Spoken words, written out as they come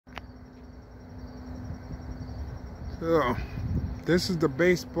So, this is the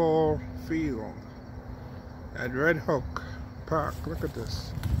baseball field at Red Hook Park. Look at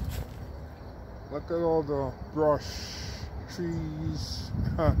this. Look at all the brush, trees,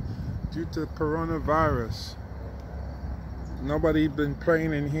 due to coronavirus. Nobody's been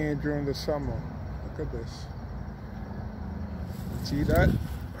playing in here during the summer. Look at this. See that?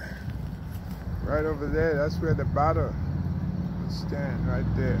 Right over there, that's where the batter would stand, right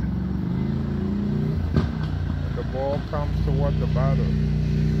there. And the ball comes toward the batter.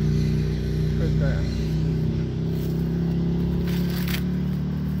 Look at that.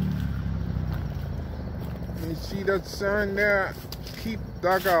 You see that sign there? Keep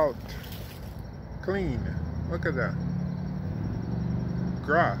dugout clean. Look at that.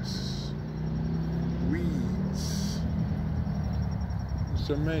 Grass, weeds. It's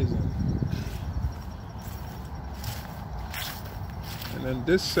amazing. And then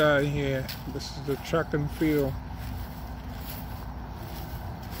this side here, this is the track and field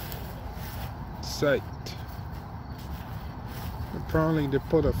site. Apparently they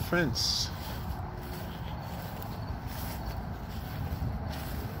put a fence.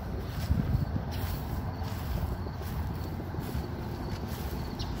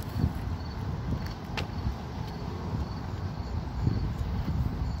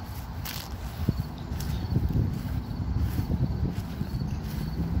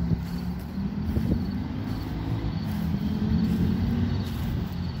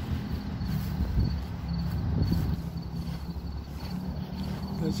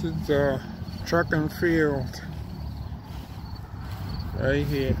 This is the track and field right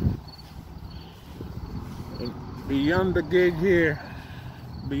here. And beyond the gate here,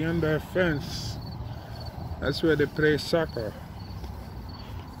 beyond that fence, that's where they play soccer.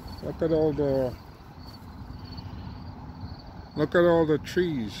 Look at all the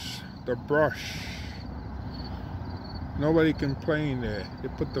trees, the brush. Nobody can play in there. They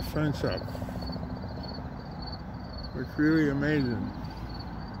put the fence up. It's really amazing.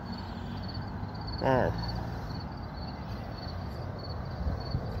 Wow.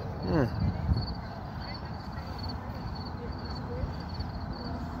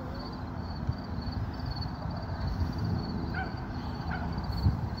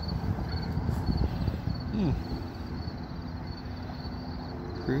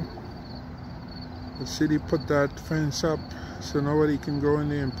 See? The city put that fence up so nobody can go in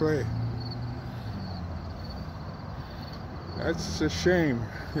there and play. That's a shame,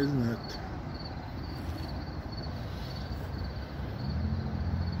 isn't it?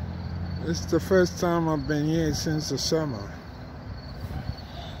 It's the first time I've been here since the summer.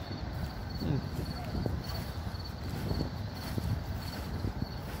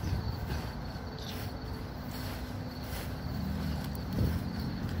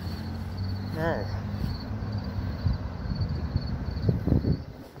 Wow.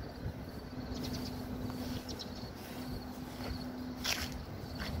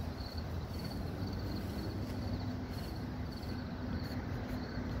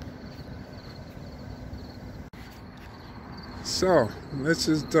 So, this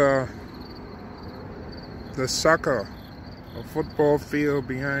is the soccer or football field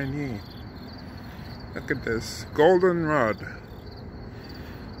behind me. Look at this. Goldenrod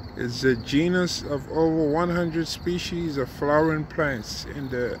is a genus of over 100 species of flowering plants in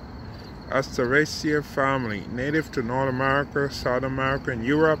the Asteraceae family, native to North America, South America, and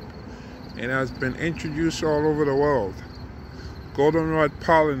Europe, and has been introduced all over the world. Goldenrod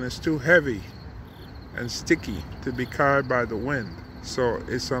pollen is too heavy and sticky to be carried by the wind, so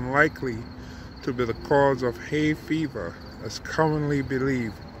it's unlikely to be the cause of hay fever as commonly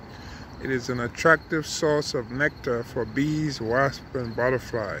believed. It is an attractive source of nectar for bees, wasps, and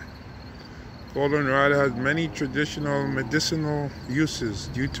butterflies. Goldenrod has many traditional medicinal uses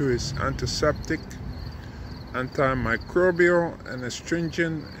due to its antiseptic, antimicrobial, and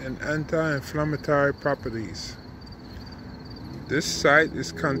astringent and anti-inflammatory properties. This site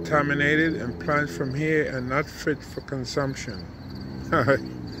is contaminated and plants from here are not fit for consumption.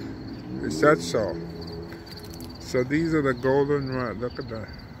 Is that so? So these are the goldenrod. Look at that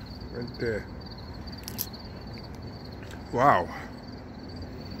right there. Wow.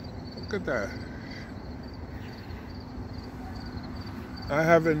 Look at that. I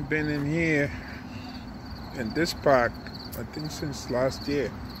haven't been in here in this park, I think, since last year.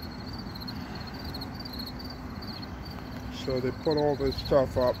 So they put all this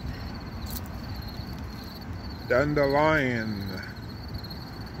stuff up. Dandelion.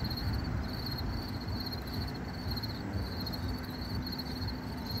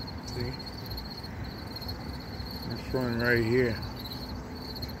 See? This one right here.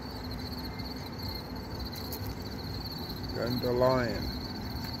 and the lion.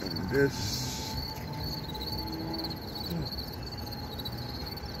 And this.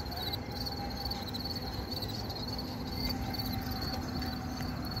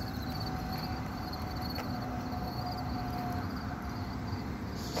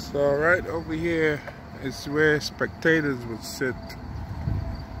 So right over here is where spectators would sit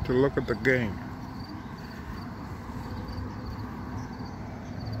to look at the game.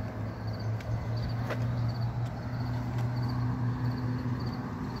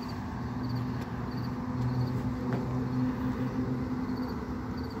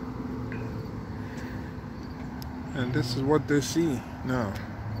 And this is what they see now.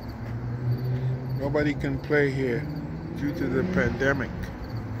 Nobody can play here due to the pandemic.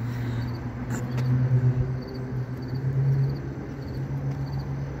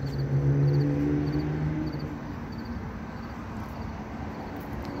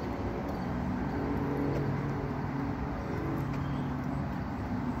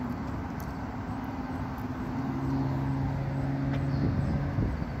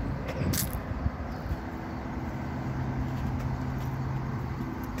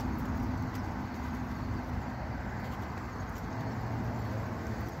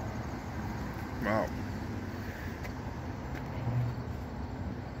 Wow.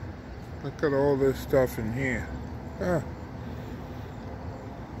 Look at all this stuff in here. Ah.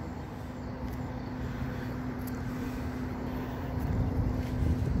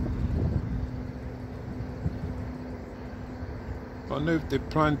 I wonder if they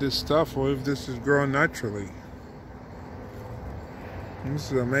plant this stuff or if this is grown naturally.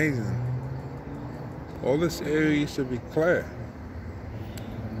 This is amazing. All this area used to be clear.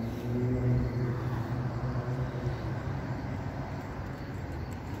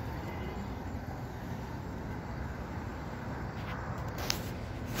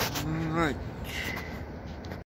 All right.